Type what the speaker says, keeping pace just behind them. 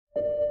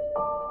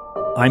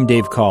I'm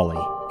Dave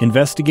Cawley,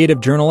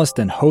 investigative journalist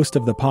and host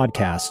of the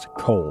podcast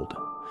Cold.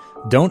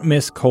 Don't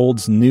miss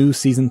Cold's new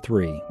Season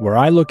 3, where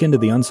I look into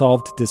the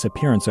unsolved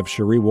disappearance of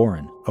Sheree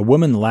Warren, a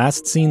woman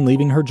last seen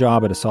leaving her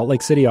job at a Salt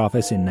Lake City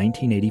office in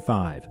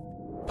 1985.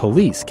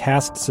 Police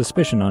cast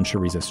suspicion on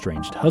Sheree's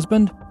estranged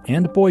husband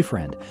and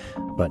boyfriend,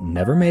 but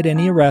never made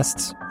any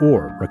arrests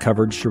or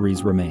recovered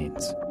Sheree's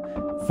remains.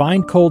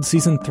 Find Cold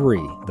Season 3,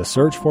 The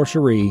Search for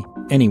Sheree,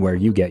 anywhere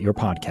you get your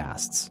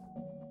podcasts.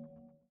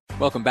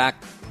 Welcome back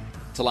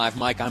to Live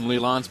Mike. I'm Lee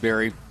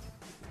Lonsberry.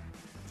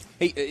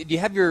 Hey, do you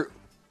have your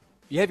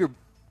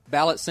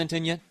ballot sent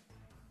in yet?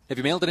 Have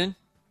you mailed it in?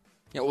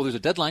 Yeah, well, there's a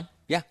deadline.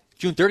 Yeah,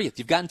 June 30th.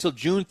 You've got until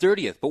June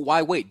 30th, but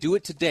why wait? Do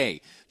it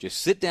today. Just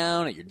sit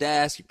down at your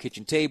desk, your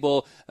kitchen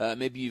table.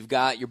 Maybe you've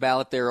got your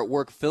ballot there at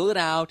work. Fill it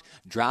out.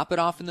 Drop it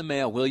off in the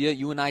mail, will you?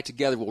 You and I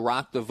together will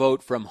rock the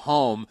vote from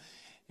home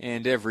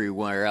and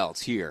everywhere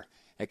else here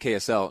at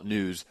KSL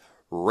News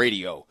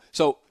Radio.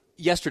 So,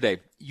 yesterday,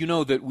 you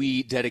know that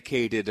we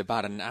dedicated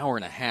about an hour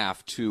and a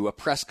half to a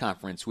press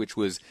conference which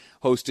was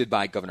hosted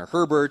by Governor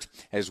Herbert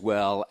as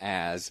well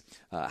as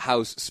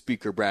House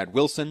Speaker Brad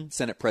Wilson,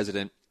 Senate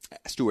President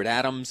Stuart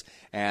Adams,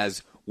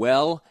 as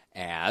well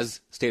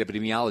as state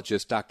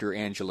epidemiologist Dr.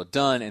 Angela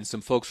Dunn and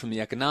some folks from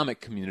the economic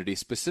community,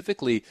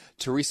 specifically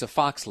Teresa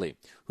Foxley,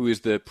 who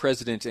is the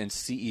president and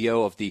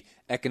CEO of the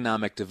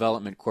Economic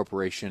Development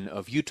Corporation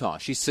of Utah.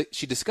 She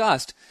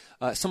discussed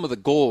some of the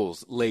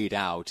goals laid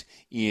out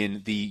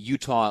in the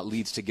Utah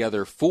Leads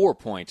Together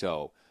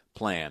 4.0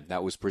 plan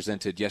that was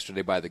presented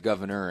yesterday by the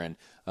governor and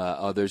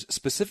others.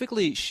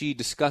 Specifically, she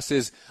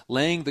discusses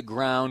laying the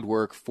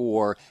groundwork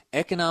for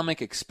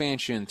economic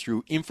expansion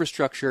through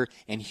infrastructure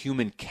and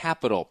human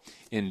capital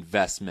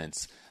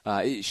investments.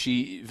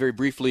 She very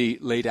briefly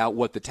laid out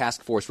what the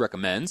task force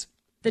recommends.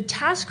 The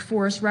task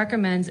force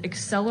recommends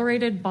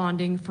accelerated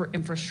bonding for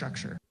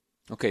infrastructure.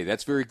 Okay,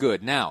 that's very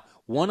good. Now,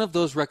 one of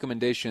those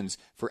recommendations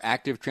for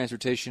active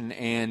transportation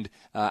and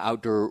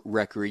outdoor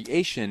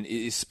recreation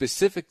is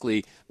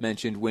specifically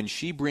mentioned when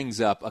she brings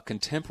up a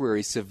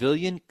contemporary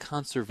civilian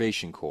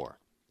conservation corps.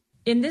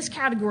 In this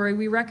category,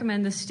 we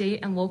recommend the state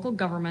and local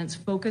governments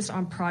focus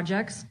on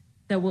projects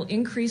that will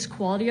increase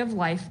quality of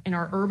life in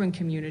our urban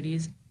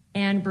communities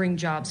and bring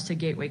jobs to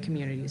gateway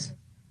communities.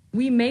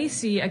 We may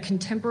see a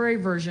contemporary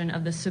version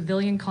of the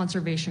Civilian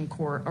Conservation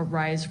Corps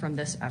arise from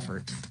this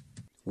effort.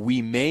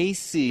 We may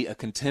see a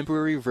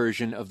contemporary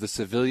version of the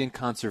Civilian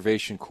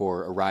Conservation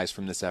Corps arise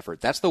from this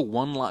effort. That's the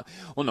one line.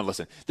 Well, no,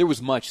 listen. There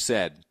was much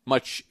said,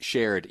 much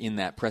shared in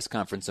that press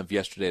conference of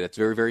yesterday. That's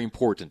very, very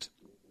important.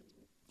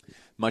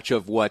 Much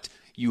of what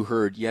you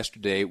heard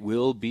yesterday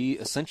will be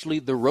essentially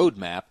the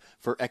roadmap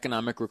for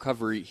economic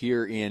recovery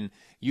here in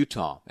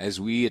Utah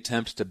as we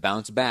attempt to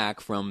bounce back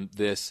from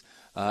this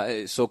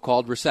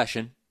so-called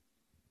recession,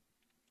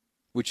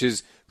 which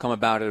has come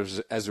about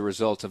as a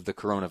result of the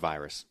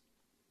coronavirus.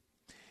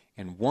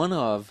 And one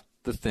of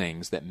the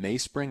things that may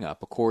spring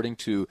up, according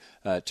to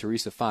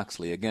Teresa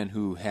Foxley, again,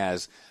 who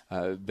has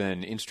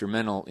been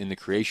instrumental in the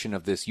creation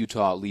of this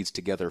Utah Leads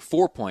Together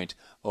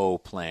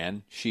 4.0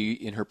 plan, she,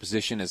 in her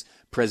position as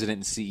president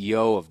and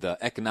CEO of the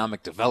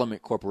Economic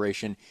Development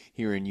Corporation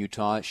here in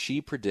Utah,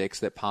 she predicts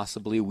that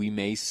possibly we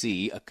may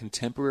see a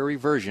contemporary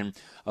version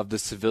of the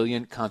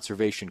Civilian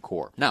Conservation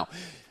Corps. Now,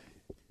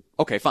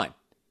 okay, fine.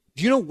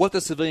 Do you know what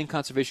the Civilian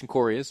Conservation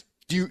Corps is?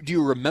 Do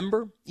you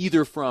remember,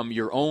 either from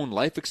your own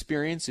life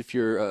experience, if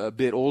you're a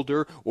bit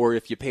older, or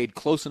if you paid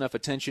close enough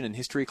attention in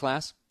history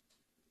class?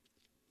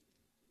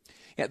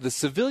 Yeah, the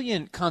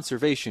Civilian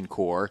Conservation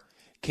Corps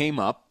came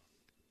up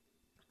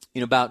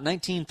in about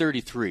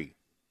 1933.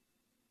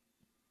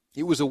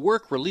 It was a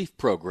work relief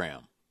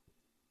program.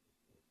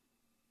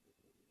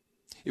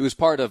 It was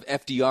part of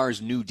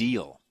FDR's New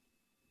Deal.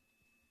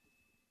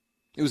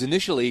 It was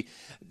initially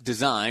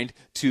designed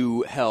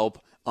to help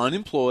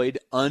unemployed,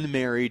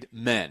 unmarried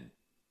men,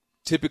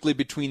 typically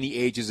between the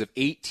ages of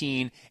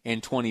 18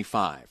 and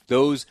 25,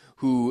 those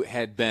who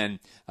had been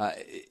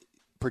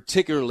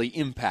particularly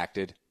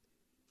impacted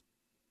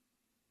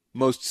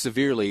most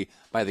severely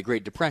by the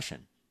Great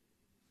Depression.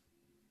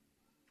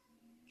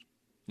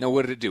 Now,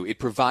 what did it do? It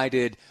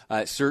provided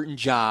certain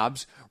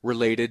jobs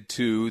related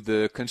to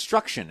the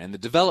construction and the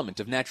development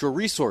of natural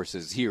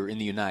resources here in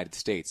the United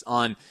States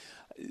on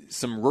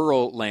some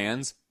rural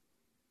lands,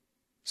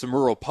 some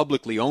rural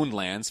publicly owned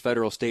lands,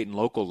 federal, state, and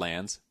local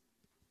lands.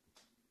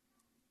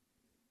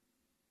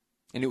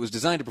 And it was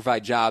designed to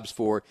provide jobs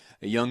for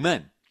young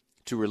men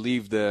to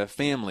relieve the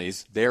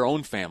families, their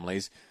own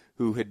families,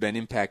 who had been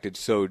impacted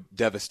so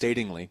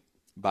devastatingly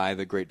by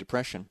the Great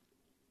Depression.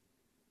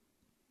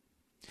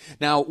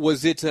 Now,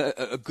 was it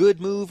a good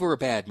move or a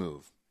bad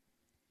move?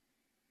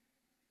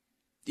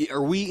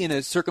 Are we in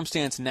a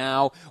circumstance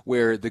now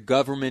where the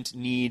government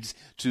needs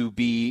to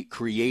be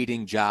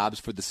creating jobs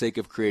for the sake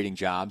of creating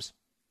jobs?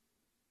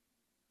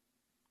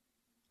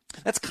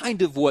 That's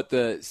kind of what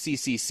the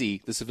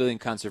CCC, the Civilian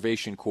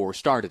Conservation Corps,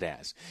 started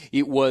as.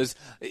 It was,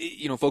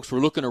 folks were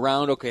looking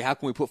around, okay, how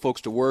can we put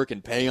folks to work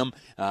and pay them?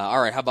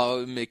 All right, how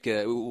about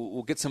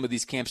we'll get some of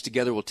these camps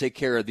together, we'll take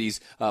care of these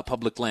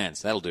public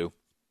lands. That'll do.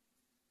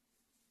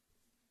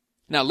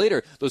 Now,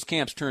 later, those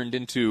camps turned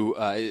into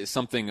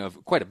something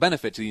of quite a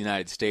benefit to the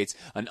United States,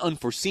 an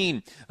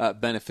unforeseen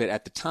benefit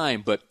at the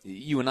time, but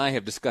you and I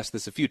have discussed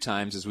this a few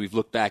times as we've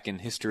looked back in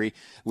history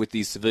with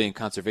these Civilian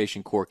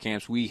Conservation Corps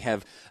camps.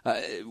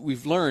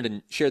 We've learned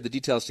and shared the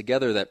details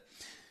together that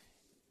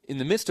in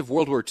the midst of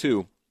World War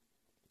II,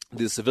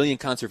 the Civilian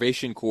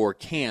Conservation Corps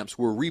camps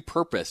were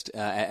repurposed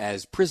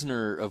as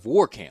prisoner of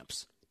war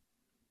camps.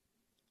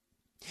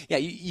 Yeah,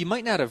 you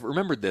might not have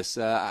remembered this.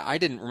 I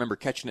didn't remember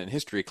catching it in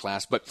history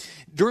class, but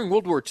during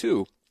World War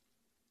II,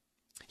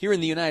 here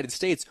in the United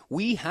States,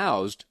 we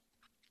housed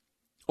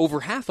over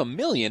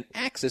 500,000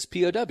 Axis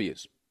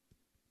POWs.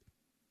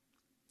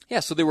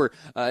 Yeah, so there were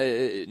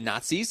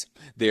Nazis,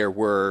 there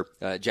were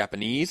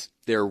Japanese,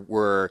 there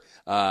were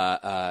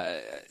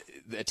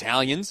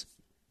Italians.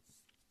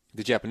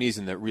 The Japanese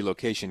in the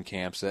relocation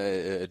camps,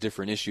 a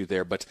different issue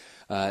there, but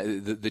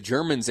the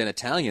Germans and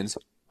Italians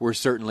were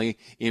certainly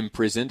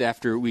imprisoned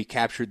after we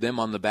captured them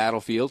on the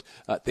battlefield.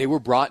 They were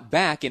brought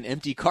back in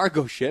empty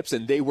cargo ships,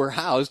 and they were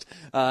housed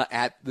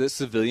at the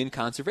Civilian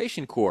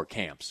Conservation Corps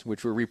camps,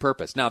 which were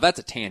repurposed. Now, that's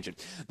a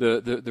tangent.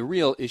 The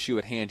real issue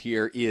at hand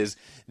here is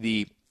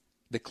the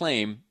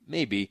claim,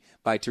 maybe,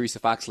 by Teresa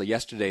Foxley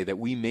yesterday that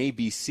we may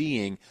be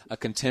seeing a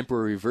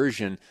contemporary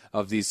version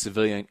of these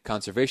Civilian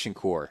Conservation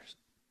Corps.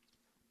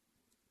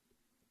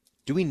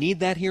 Do we need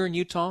that here in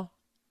Utah?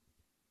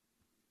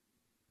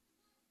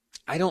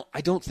 I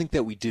don't think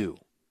that we do.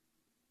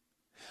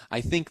 I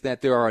think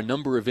that there are a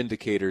number of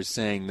indicators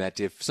saying that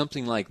if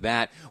something like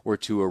that were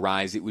to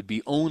arise, it would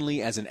be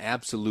only as an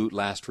absolute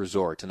last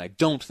resort. And I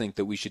don't think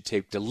that we should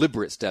take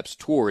deliberate steps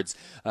towards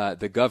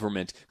the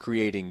government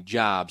creating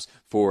jobs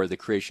for the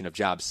creation of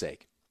jobs'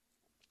 sake.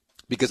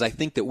 Because I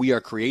think that we are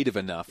creative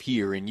enough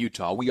here in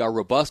Utah. We are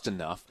robust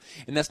enough.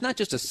 And that's not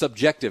just a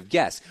subjective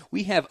guess.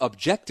 We have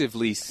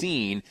objectively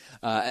seen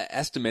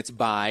estimates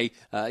by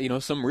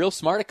some real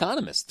smart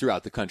economists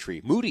throughout the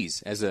country.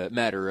 Moody's, as a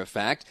matter of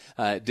fact,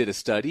 did a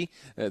study.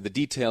 The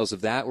details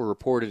of that were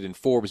reported in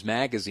Forbes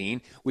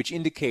magazine, which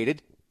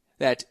indicated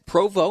that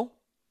Provo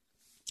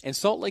and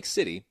Salt Lake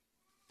City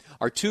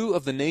are two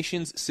of the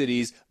nation's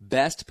cities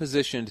best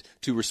positioned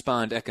to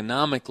respond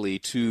economically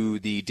to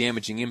the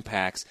damaging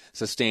impacts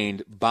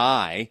sustained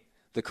by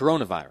the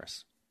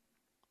coronavirus.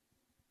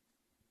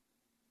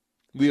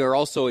 We are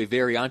also a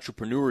very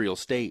entrepreneurial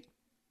state.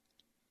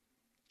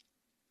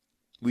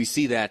 We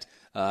see that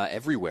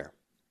everywhere.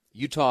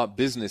 Utah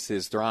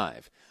businesses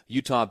thrive.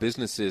 Utah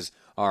businesses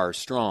are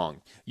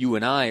strong. You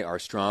and I are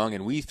strong,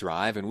 and we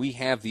thrive, and we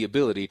have the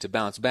ability to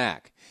bounce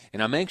back.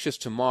 And I'm anxious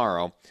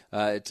tomorrow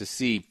to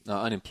see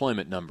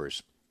unemployment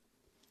numbers.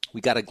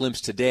 We got a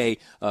glimpse today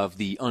of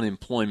the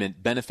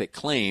unemployment benefit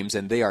claims,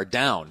 and they are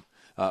down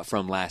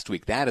from last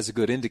week. That is a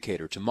good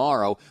indicator.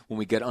 Tomorrow, when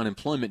we get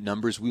unemployment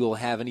numbers, we will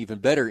have an even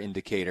better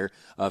indicator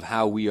of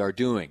how we are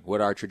doing, what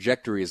our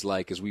trajectory is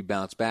like as we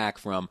bounce back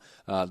from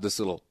this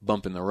little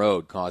bump in the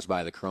road caused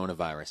by the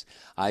coronavirus.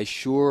 I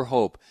sure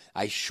hope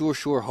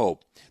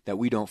that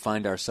we don't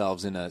find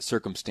ourselves in a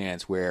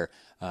circumstance where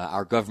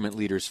our government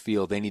leaders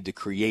feel they need to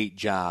create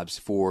jobs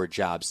for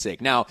jobs'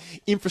 sake. Now,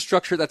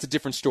 infrastructure, that's a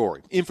different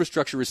story.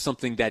 Infrastructure is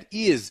something that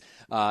is,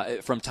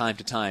 from time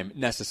to time,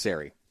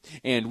 necessary.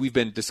 And we've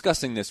been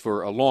discussing this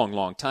for a long,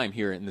 long time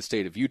here in the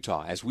state of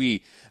Utah. As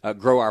we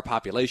grow our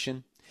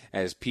population,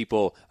 as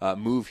people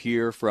move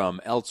here from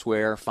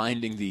elsewhere,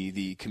 finding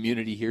the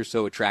community here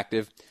so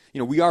attractive,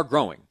 we are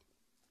growing.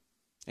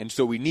 And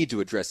so we need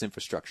to address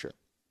infrastructure.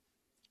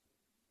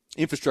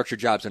 Infrastructure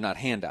jobs are not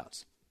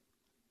handouts.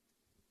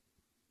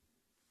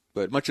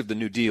 But much of the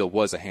New Deal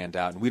was a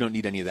handout, and we don't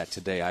need any of that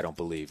today, I don't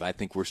believe. I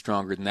think we're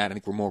stronger than that. I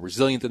think we're more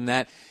resilient than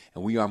that,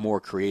 and we are more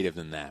creative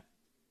than that.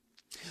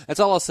 That's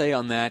all I'll say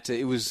on that.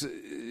 It was,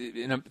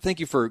 and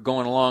thank you for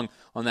going along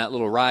on that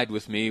little ride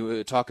with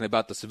me, talking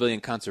about the Civilian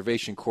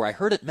Conservation Corps. I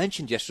heard it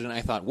mentioned yesterday, and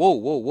I thought,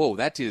 whoa,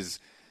 that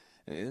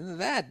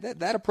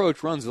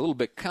approach runs a little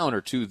bit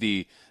counter to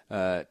the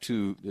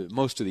to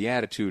most of the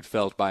attitude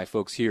felt by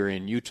folks here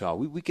in Utah.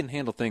 We can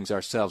handle things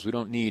ourselves. We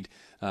don't need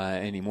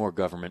any more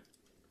government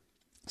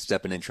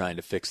stepping in trying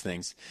to fix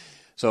things.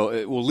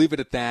 So we'll leave it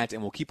at that,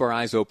 and we'll keep our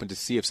eyes open to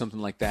see if something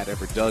like that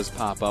ever does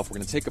pop up. We're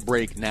going to take a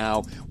break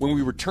now. When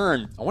we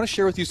return, I want to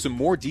share with you some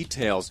more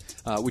details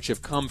which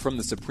have come from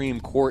the Supreme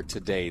Court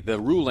today. The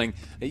ruling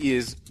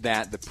is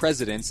that the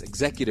president's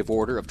executive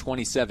order of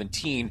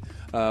 2017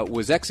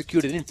 was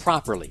executed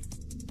improperly,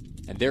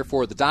 and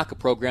therefore the DACA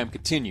program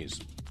continues.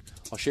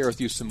 I'll share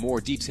with you some more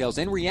details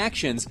and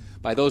reactions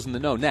by those in the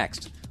know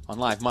next on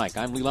Live Mike.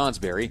 I'm Lee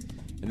Lonsberry,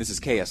 and this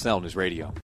is KSL News Radio.